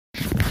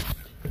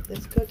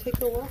Let's go take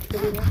a walk,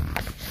 everyone.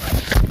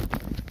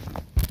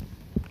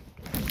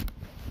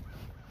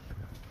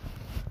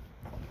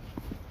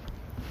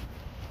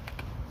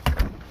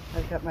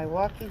 I've got my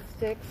walking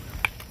sticks.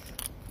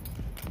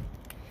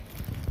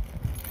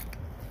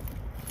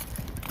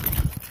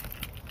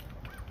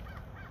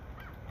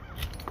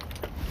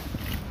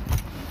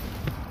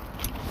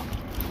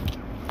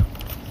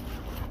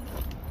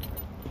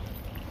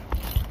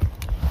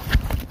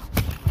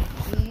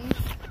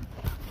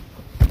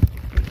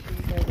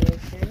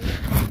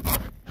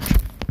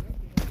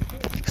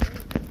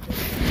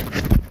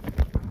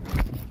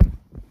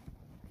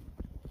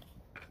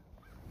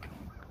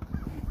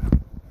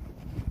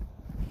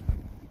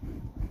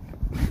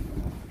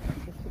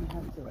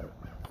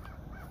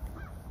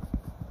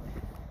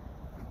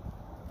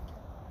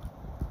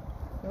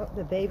 Oh,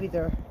 the babies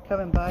are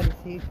coming by to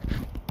see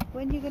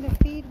when you're going to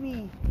feed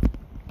me.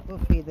 We'll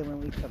feed them when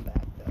we come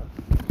back, though.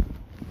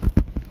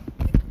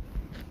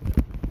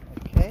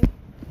 Okay.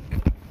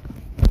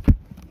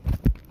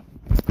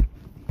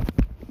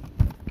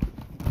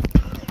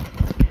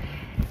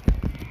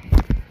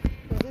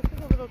 So this is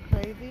a little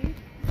crazy,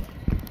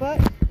 but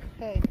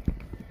hey,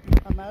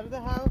 I'm out of the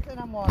house and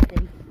I'm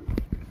walking.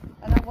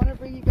 And I want to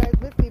bring you guys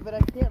with me, but I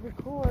can't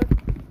record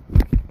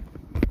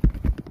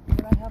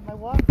when I have my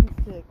walking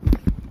stick.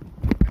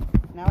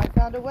 Now I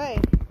found a way.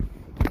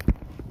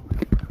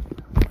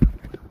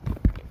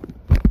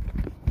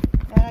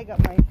 And I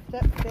got my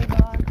step thing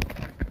on.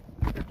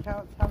 It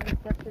counts how many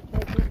steps you're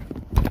taking.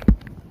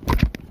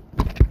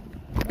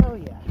 Oh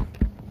yeah.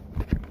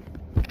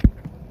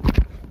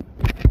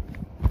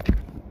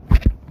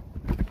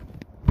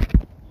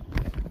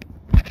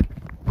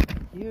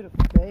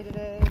 Beautiful day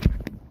today.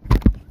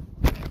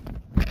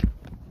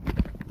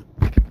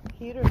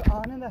 Heater's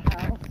on in the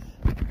house.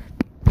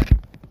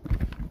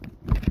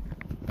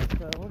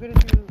 So we're going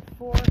to do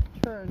 4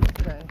 turns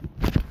today.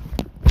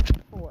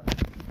 4.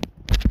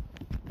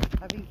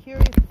 I've been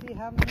curious to see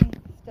how many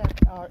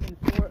steps are in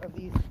 4 of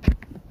these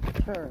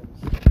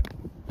turns.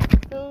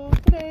 So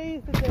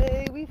today's the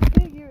day we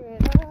figure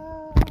it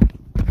out.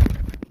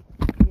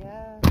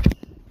 Yes.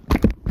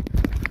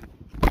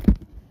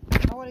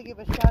 I want to give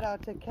a shout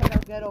out to Keto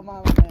Ghetto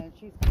Mama, man.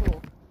 She's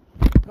cool.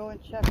 Go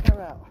and check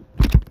her out.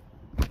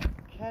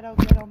 Keto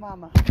Ghetto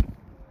Mama.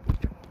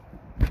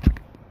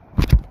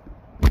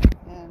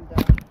 And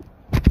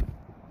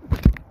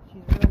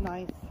she's real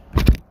nice.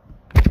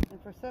 And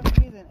for some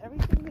reason,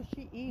 everything that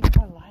she eats,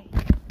 I like.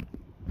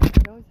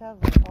 She always has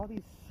like all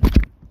these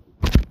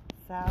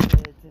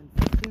salads and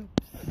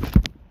soups.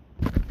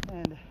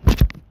 And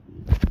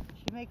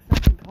she makes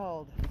something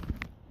called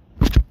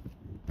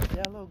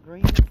yellow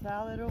green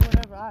salad or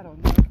whatever. I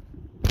don't know.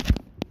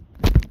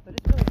 But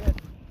it's really good.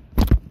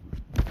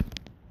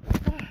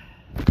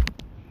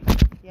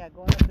 Yeah,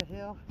 going up the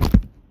hill.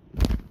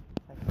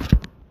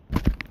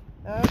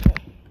 Okay.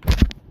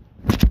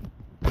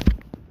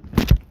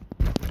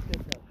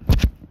 Good though.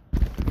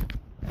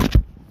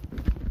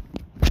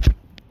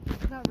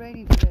 It's not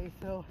raining today,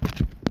 so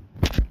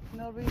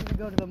no reason to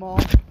go to the mall.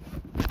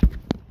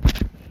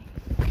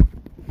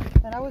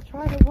 And I was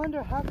trying to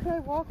wonder, how could I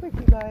walk with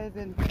you guys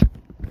and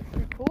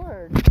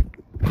record?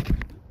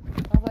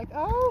 I was like,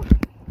 oh,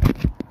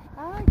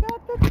 I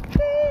got the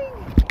thing.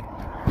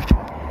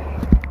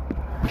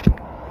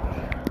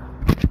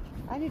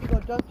 I need to go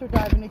dumpster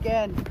diving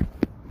again.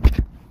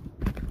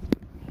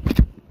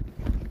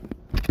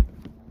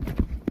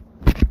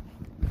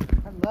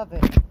 I love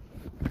it.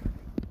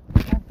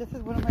 And this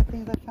is one of my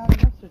things I found in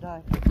dumpster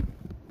dive.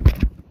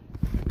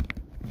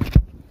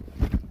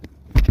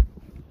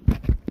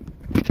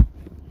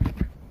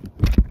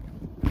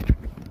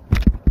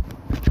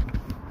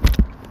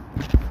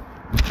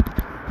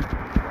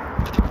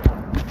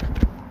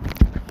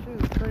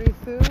 Shoot, pretty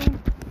soon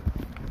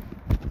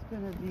it's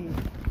gonna be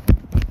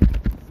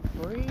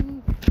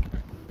spring.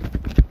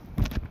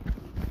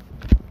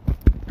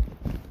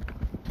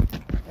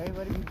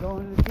 Everybody be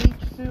going to the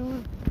beach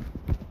soon,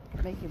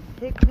 making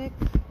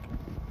picnics.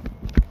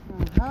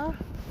 Yeah,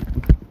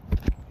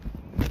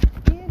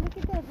 look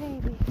at that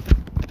baby.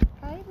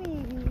 Hi,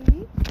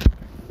 baby.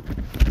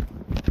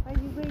 Are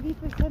you ready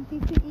for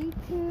something to eat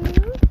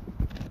too?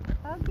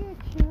 I'll get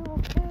you,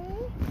 okay?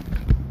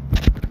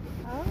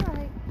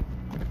 Alright.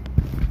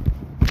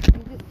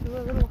 You just do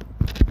a little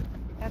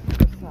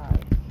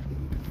exercise.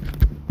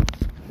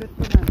 Good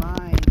for my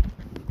mind.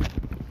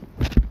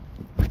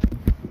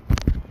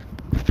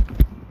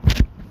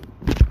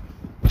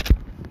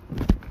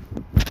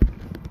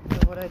 So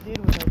what I did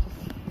was I just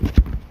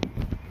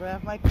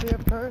grabbed my clear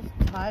purse,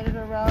 tied it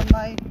around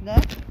my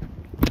neck,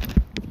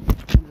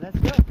 and let's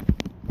go.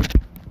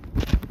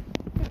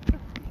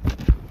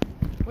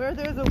 Where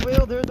there's a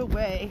will, there's a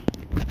way.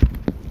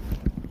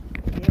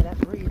 Yeah, that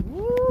breeze.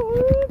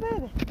 Woo,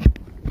 baby.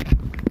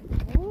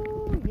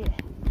 Woo, yeah.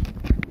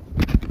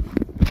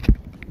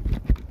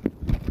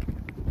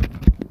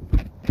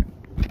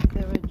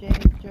 Sarah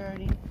Jane's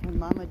Journey and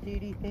Mama Dee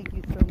Dee, thank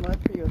you so much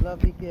for your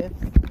lovely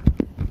gifts.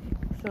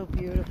 So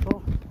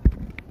beautiful.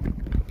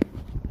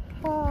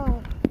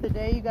 Oh, the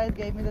day you guys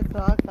gave me the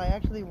socks, I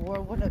actually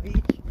wore one of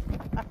each.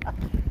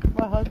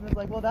 My husband's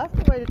like, well, that's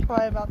the way to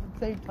try them out at the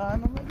same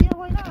time. I'm like, yeah,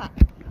 why not?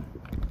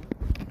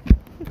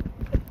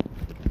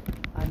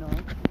 I know.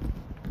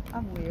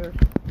 I'm weird.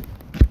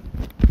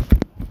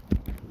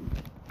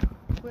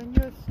 When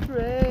you're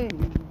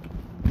strange.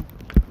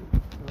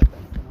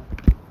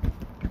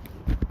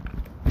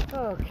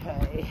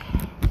 Okay.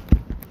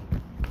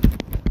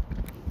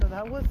 So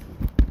that was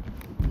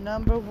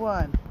number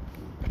one.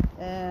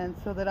 And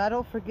so that I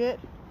don't forget,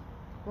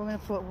 we're going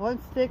to put one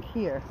stick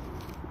here.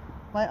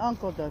 My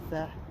uncle does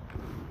that.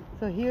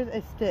 So here's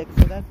a stick.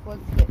 So that's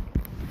one stick.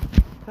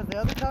 Because the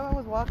other time I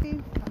was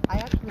walking, I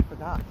actually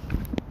forgot.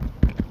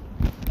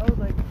 I was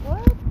like,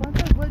 what?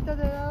 ¿Cuántas vueltas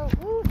he dado?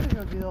 Se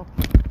me olvidó.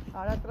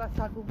 Ahora atrás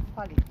saco un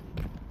palito.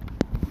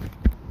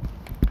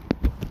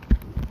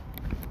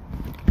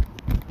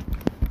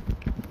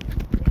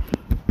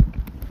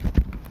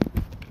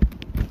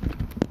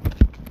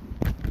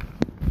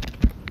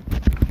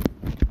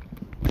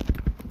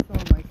 So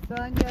my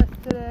son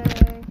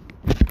yesterday,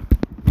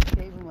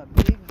 gave him a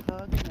big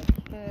hug and a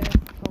kiss,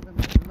 told him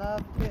I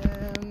loved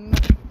him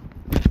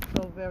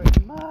so very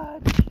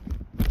much.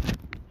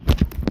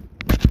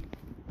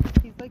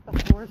 He's like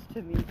a horse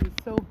to me. He's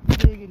so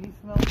big and he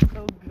smells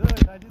so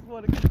good. I just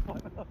want to keep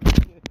on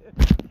hugging him.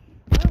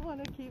 I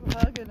want to keep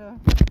hugging him.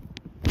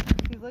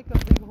 He's like a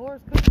big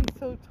horse because he's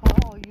so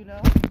tall, you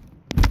know.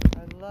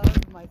 I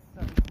love my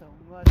son so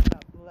much.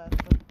 God bless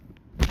him.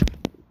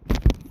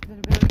 It's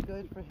been very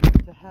good for him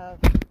to have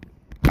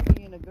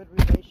me in a good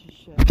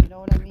relationship. You know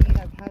what I mean?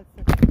 I've had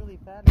such really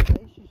bad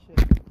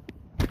relationships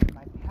in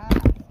my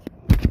past.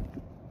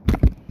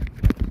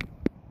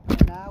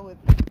 And now with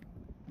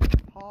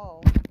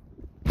Paul,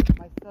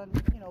 my son,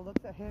 you know,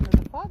 looks at him as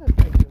a father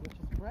figure, which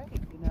is great,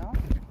 you know.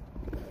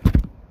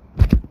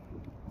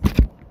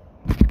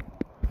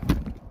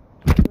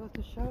 It goes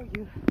to show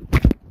you,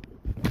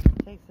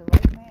 it takes the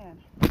right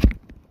man.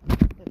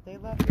 If they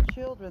love your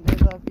children, they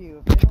love you.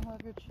 If they don't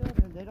love your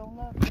children, they don't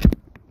love you.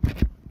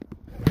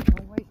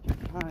 Don't waste your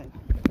time.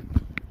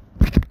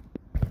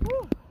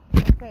 Whew.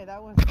 Okay,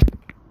 that was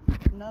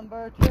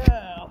number 2.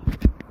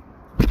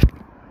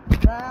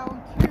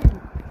 Round 2.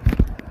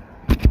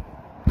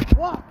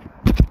 Walk.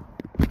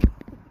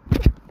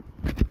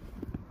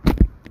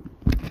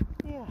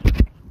 Yeah.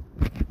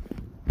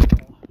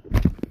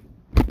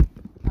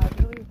 I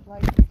really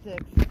like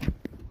sticks.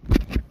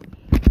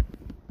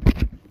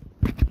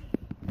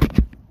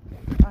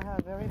 I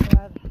have very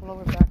bad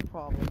lower back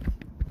problems.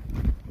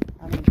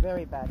 I mean,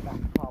 very bad back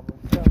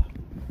problems. So,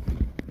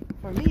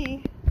 for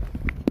me,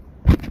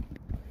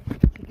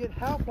 to get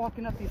help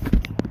walking up these,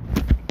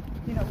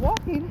 you know,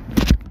 walking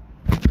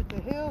with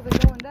the hills and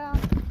going down,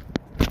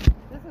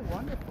 this is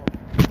wonderful.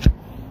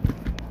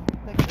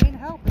 If I can't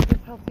help, it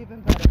just helps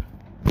even better.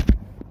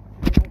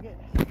 And I get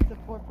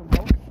support from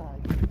both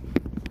sides.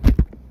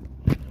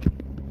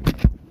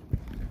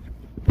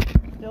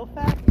 Still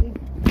fasting.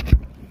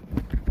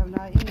 I'm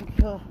not eating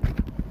till,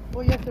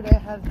 well, yesterday I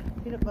had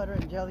peanut butter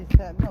and jelly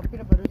sandwich, no,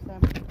 peanut butter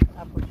sandwich,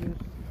 apple juice,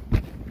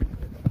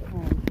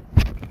 and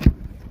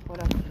what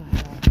else did I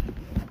have?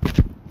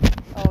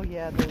 Oh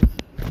yeah, those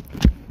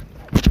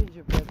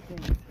gingerbread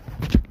things.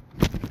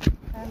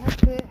 And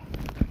that's it.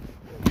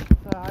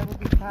 So I will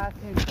be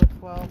fasting until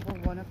 12 or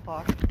 1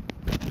 o'clock.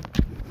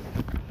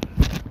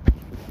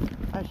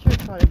 I should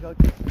try to go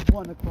to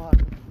 1 o'clock,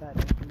 that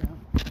is, you know.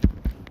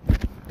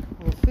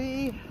 We'll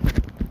see.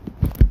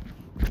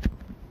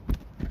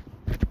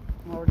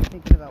 I'm already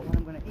thinking about what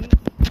I'm going to eat.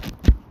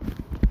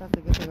 That's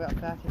the good thing about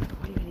fasting.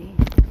 What do you eat?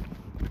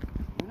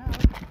 Who knows?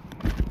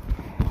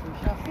 We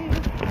shall see.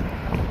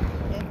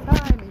 In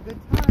time, in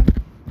good time.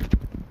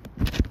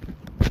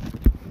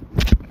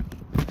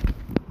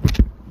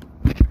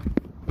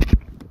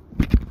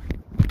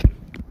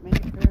 Many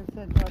parents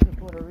sent out to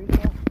Puerto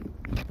Rico.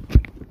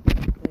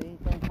 They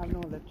don't have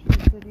no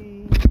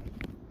electricity.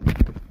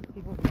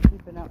 People are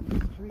sleeping out in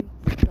the streets.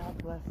 God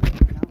bless them,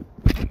 you know.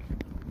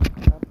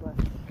 God bless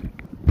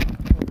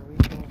Puerto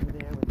Rico over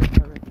there with the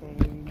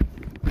hurricanes.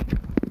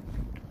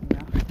 You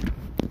know.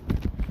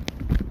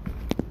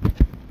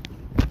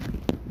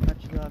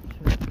 Much love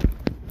to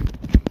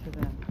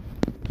them.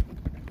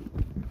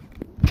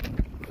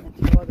 And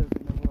to others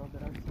in the world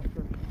that are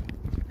suffering.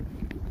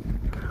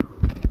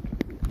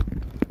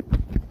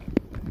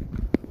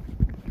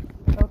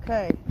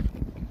 Okay.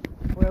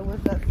 Where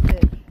was that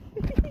stick?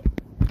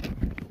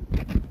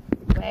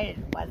 Where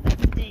was that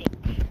stick?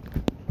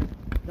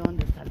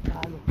 ¿Dónde está el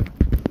palo?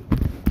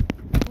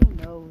 Who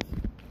knows?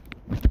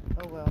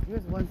 Oh well,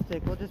 here's one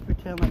stick. We'll just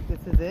pretend like this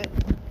is it.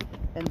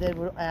 And then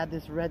we'll add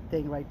this red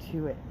thing right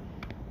to it.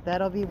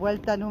 That'll be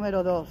vuelta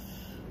número 2.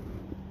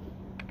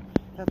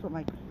 That's what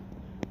my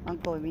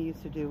uncle and me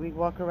used to do. We'd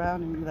walk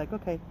around and be like,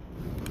 okay,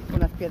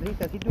 con las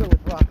piedritas. He'd do it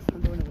with rocks.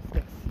 I'm doing it with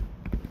sticks.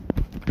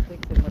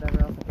 Sticks and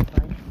whatever else I could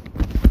find.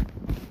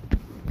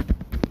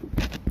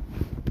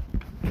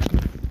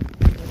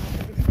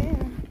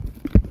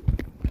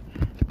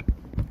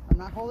 I'm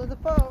not holding the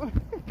phone.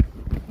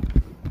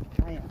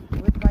 I am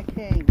with my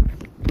canes.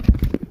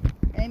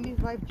 Amy's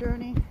life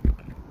journey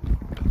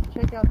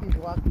check out these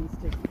walking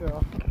sticks,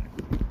 girl.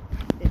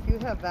 If you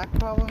have back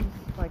problems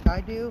like I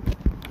do,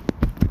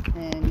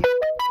 and you... Oh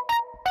no,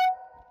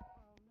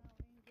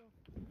 Angel.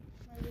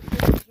 My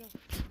wicked angel.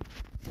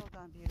 Hold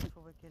on,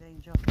 beautiful wicked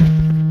angel.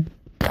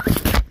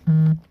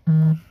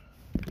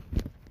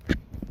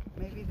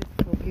 Maybe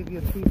this will give you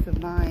a peace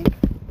of mind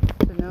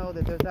to know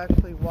that there's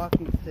actually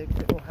walking sticks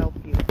that will help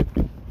you.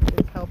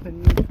 It's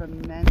helping me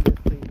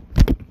tremendously.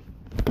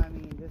 I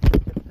mean, this is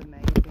just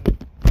amazing.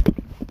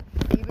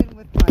 Even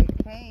with my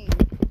cane,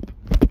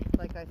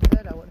 like I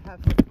said, I would have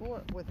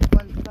support with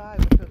one side,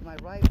 which was my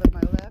right, but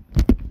my left,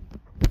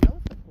 no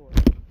support.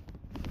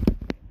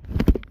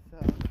 So,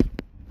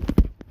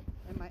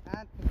 and my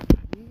aunt said,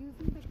 are you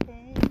using the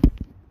canes?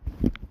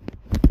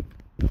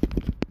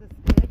 The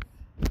sticks?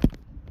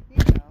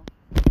 You know.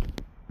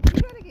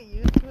 You gotta get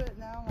used to it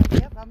now.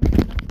 Like, yep, I'm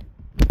using them.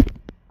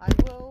 I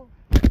will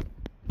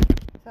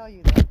tell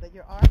you that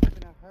your arms are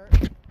gonna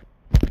hurt.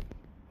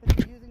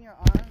 Because you're using your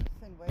arms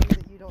in ways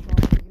that you don't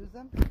normally use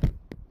them.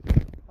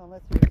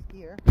 Unless you're a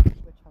skier,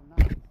 which I'm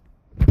not.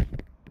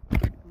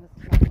 Unless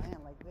it's not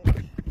land like this.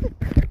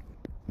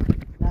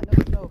 Not no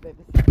snow,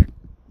 baby.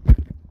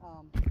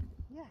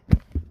 Yeah.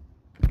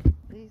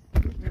 These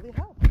really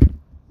help.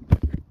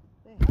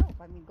 They help.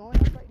 I mean, going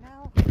up right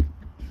now,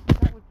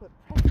 that would put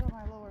pressure on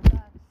my lower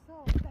back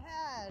so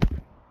bad.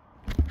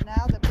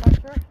 Now the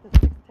pressure, the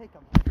sticks take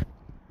them.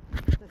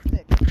 The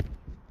sticks.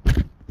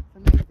 It's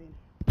amazing.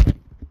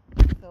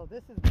 So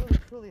this has really,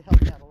 truly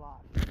helped out a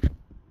lot.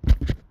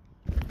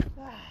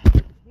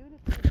 Even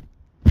if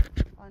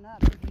you are not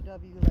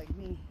BBW like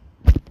me,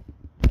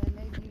 and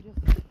maybe you just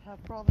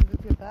have problems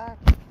with your back,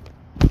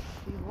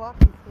 these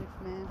walking sticks,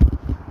 man.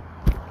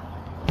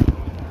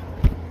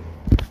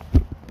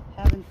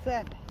 Heaven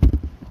sent.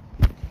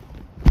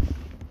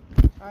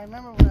 I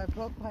remember when I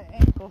broke my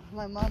ankle,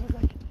 my mom was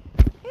like,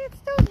 it's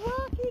those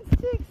walking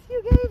sticks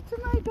you gave to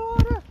my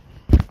daughter.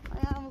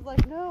 My mom was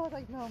like, no. I was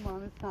like, no,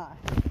 Mom, it's not.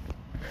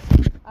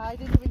 I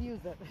didn't even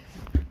use it.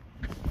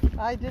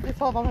 I did this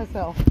all by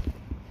myself.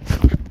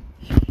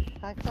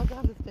 I fell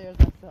down the stairs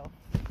myself.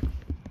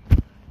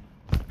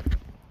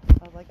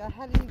 I was like, I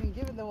hadn't even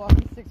given the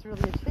walking sticks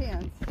really a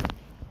chance.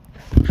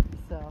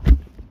 So,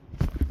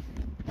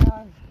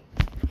 now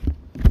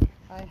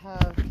I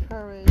have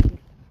courage.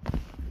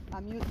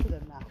 I'm used to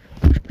them now.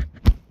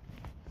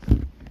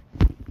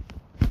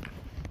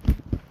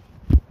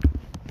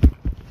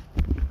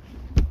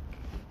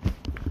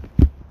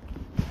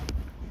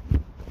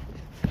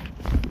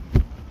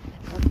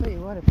 I'll tell you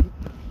what, if you...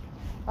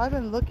 I've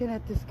been looking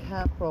at this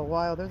cap for a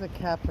while. There's a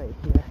cap right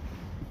here.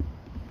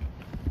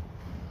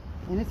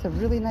 And it's a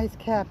really nice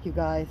cap, you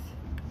guys.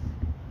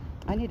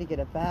 I need to get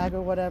a bag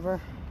or whatever.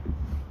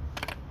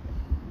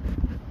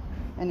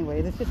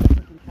 Anyway, this is a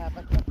freaking cap.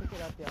 I can't pick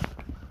it up yet.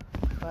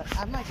 But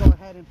I might go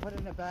ahead and put it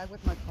in a bag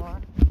with my car,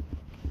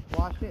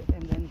 wash it,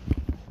 and then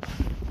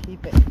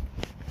keep it.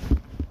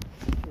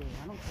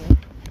 I don't care.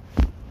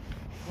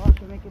 Wash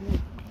it, make it new.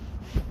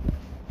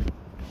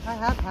 I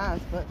have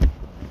hats, but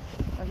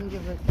I can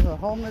give it to a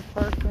homeless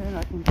person.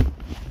 I can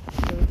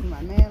give it to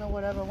my man or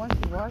whatever. Once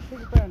you wash it,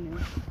 it's brand new.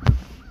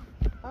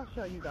 I'll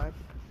show you guys.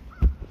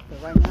 So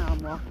right now I'm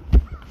walking.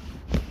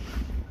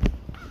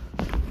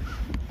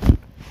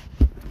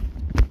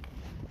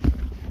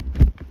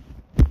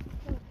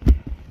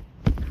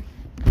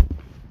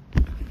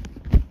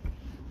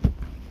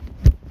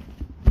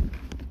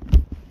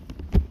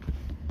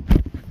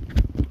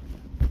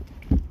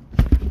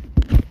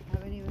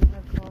 Haven't even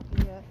had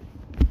coffee yet.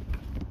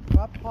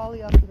 Dropped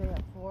Polly up today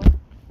at 4.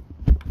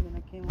 And then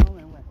I came home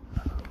and went.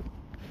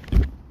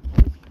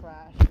 It's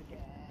crashed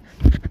again.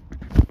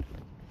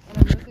 And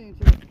I'm listening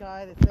to this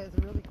guy that says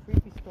really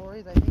creepy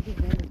stories. I think his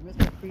name is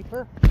Mr.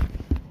 Creeper.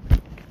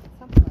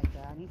 Something like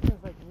that. And he says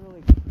like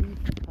really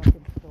creepy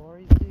fucking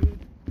stories, dude.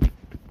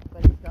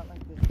 But he's got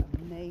like this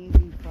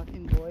amazing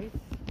fucking voice.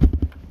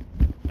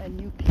 And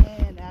you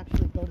can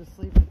actually go to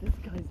sleep with this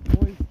guy's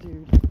voice,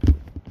 dude.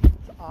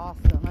 It's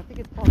awesome. I think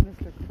it's called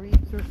Mr.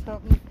 Creeps or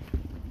something.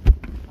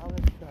 I'll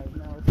let you guys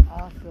know. It's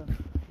awesome.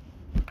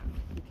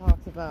 He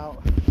talks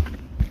about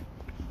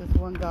this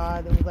one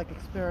guy that was like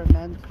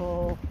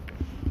experimental,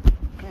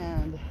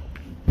 and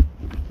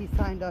he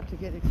signed up to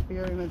get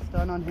experiments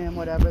done on him,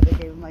 whatever. They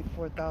gave him like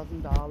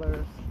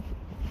 $4,000,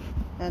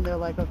 and they're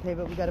like, okay,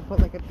 but we got to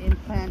put like an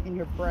implant in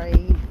your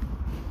brain.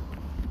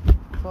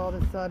 So all of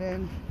a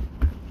sudden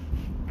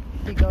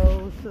he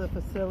goes to the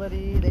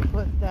facility, they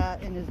put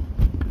that in his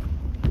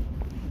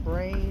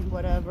brain,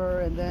 whatever,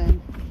 and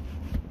then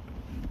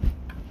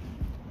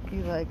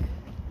he's like,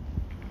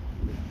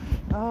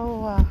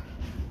 oh,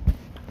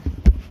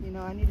 you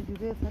know, I need to do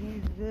this, I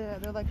need to do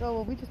that. They're like, oh,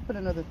 well, we just put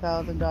another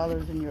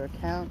 $1,000 in your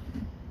account.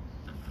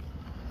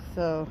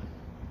 So,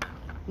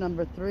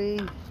 number 3,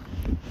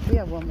 we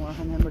have one more,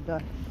 and then we're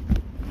done.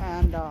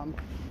 And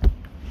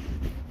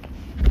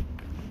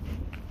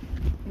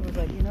he was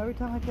like, you know, every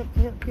time I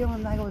kept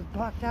feeling like I was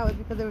blocked out, it's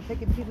because they were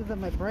taking pieces of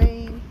my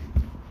brain.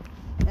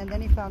 And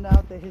then he found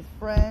out that his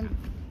friend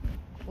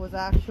was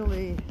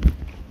actually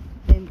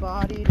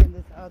embodied in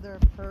this other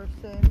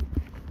person.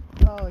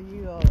 Oh,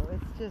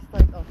 it's just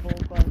like a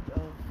whole bunch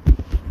of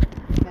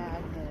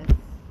madness.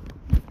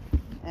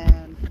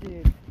 And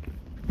dude,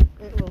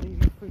 it will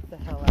leave you freaked the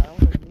hell out.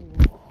 Like,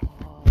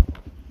 whoa.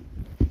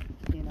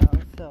 You know,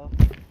 so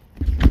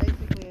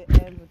basically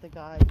it ends with the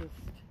guy just,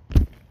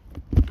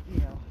 you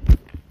know,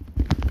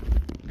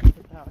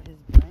 without his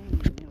brain.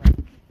 You know, like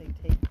they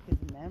take his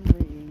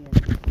memory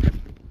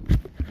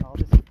and all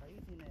this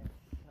craziness.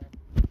 So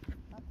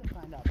I have to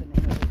find out the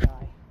name of the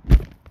guy.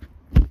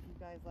 You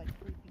guys like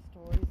creepy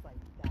stories like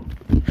that?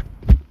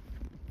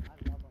 I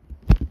love them.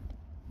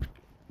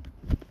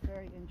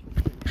 Very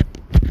interesting.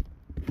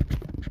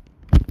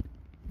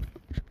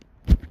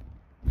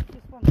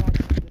 Just one guy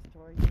told the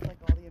story, just like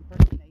all the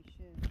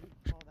impersonation,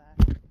 all that.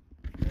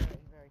 Very,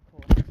 very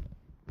cool.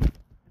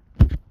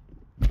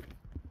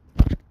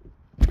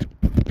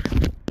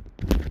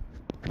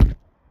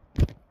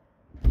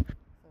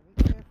 So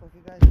be careful if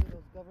you guys do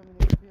those government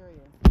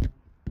experiences.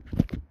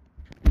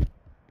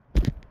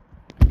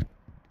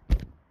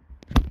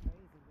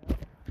 Crazy, yo.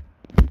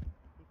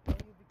 Before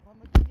you become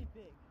a guinea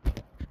pig.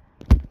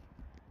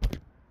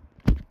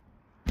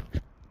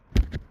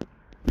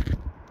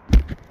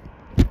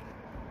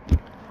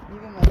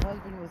 Even my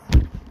husband was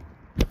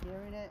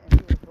hearing it, and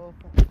we were both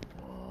like,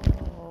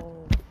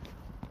 whoa.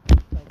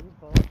 Like, we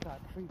both got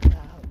freaked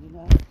out, you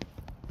know?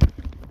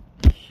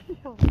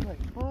 I was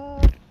like,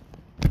 what?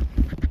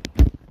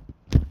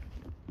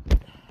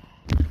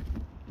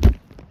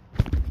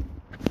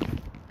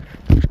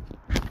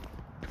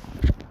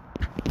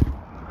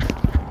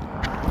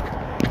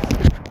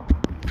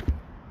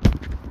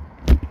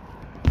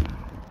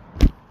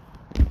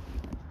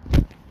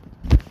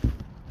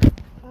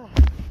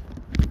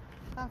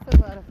 I'm so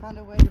glad I found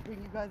a way to bring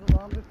you guys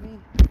along with me.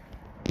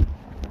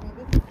 I mean,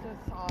 this is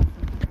just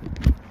awesome.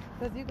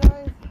 Because you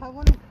guys, I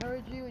want to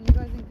encourage you, and you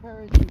guys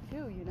encourage me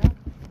too, you know?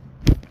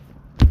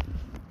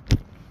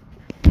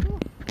 Whew.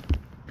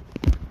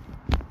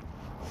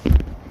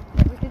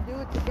 We can do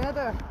it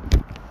together.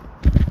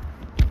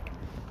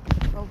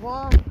 A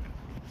walk,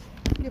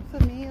 get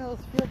some meals,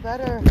 feel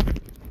better.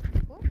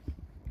 Whoops.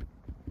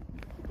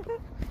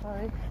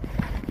 Sorry.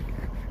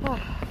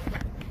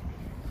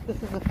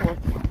 This is the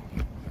fourth one.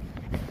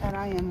 And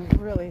I am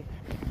really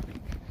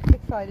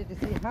excited to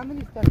see how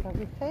many steps have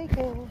we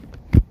taken.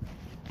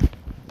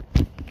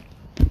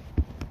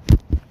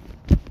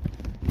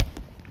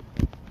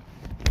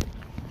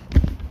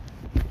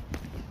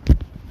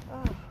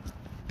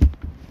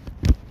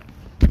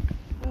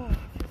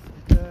 This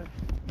is good.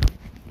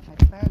 My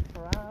plants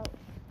are out.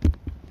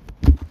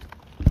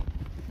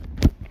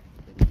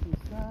 Getting some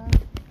sun.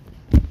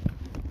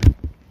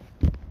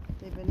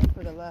 They've been in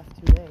for the last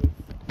 2 days.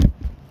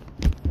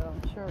 So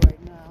I'm sure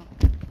right now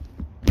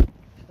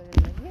they're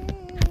gonna be like,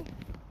 yay!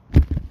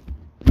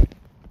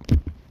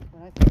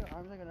 When I say your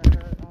arms are gonna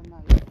hurt, I'm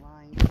not even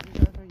lying. You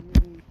guys are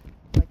using,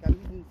 like I'm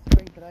using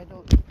strength that I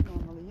don't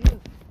normally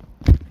use.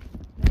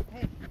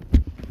 Hey,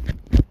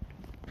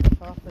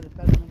 it's all for the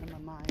betterment of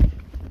my mind.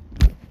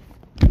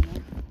 You know?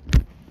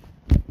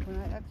 When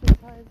I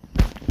exercise,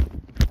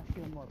 I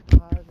feel more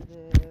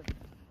positive,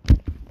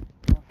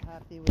 more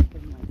happy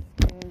within my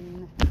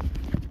skin.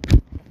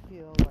 I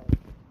feel like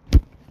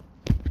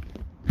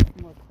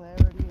more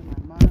clarity in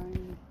my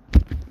mind.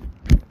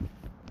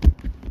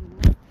 You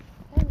know?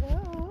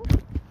 Hello.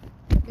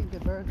 I think the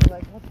birds are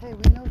like, okay,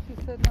 we know she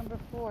said number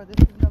 4.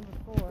 This is number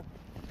 4.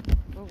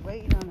 We're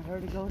waiting on her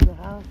to go to the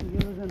house and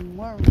give us some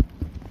worms.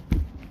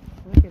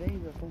 Wicked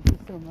Angel, thank you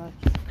so much.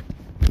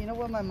 You know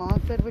what my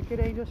mom said, Wicked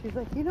Angel? She's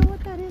like, you know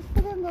what that is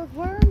for them, those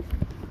worms?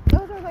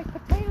 Those are like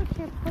potato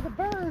chips for the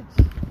birds.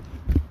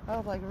 I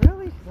was like,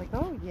 really? She's like,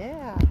 oh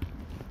yeah.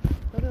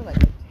 Those are like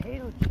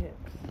potato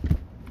chips.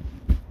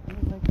 I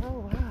was like, oh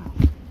wow,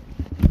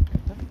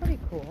 that's pretty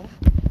cool.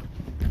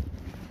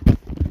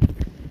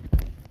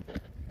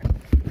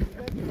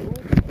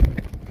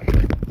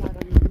 I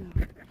don't even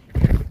know.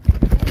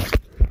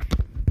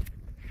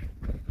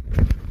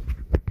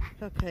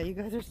 Okay, you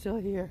guys are still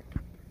here.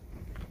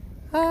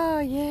 Ah,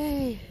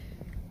 yay.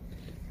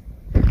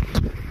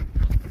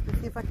 Let's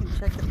see if I can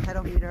check the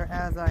pedometer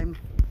as I'm,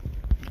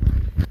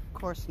 of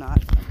course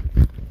not.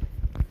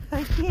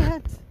 I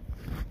can't.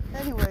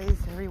 Anyways,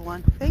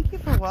 everyone, thank you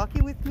for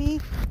walking with me.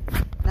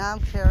 Now I'm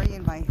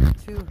carrying my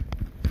 2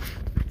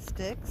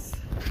 sticks.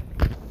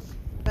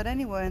 But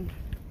anyone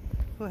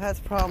who has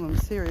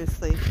problems,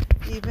 seriously,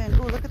 even,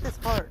 oh, look at this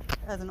heart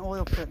as an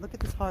oil print. Look at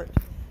this heart.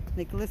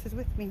 Nicholas is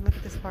with me. Look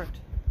at this heart.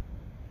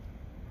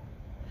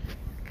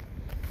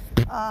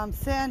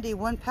 Sandy,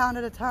 1 pound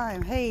at a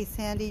time. Hey,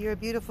 Sandy, you're a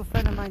beautiful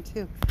friend of mine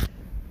too.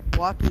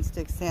 Walking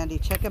sticks, Sandy.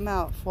 Check them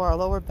out for our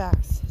lower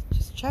backs.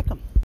 Just check them.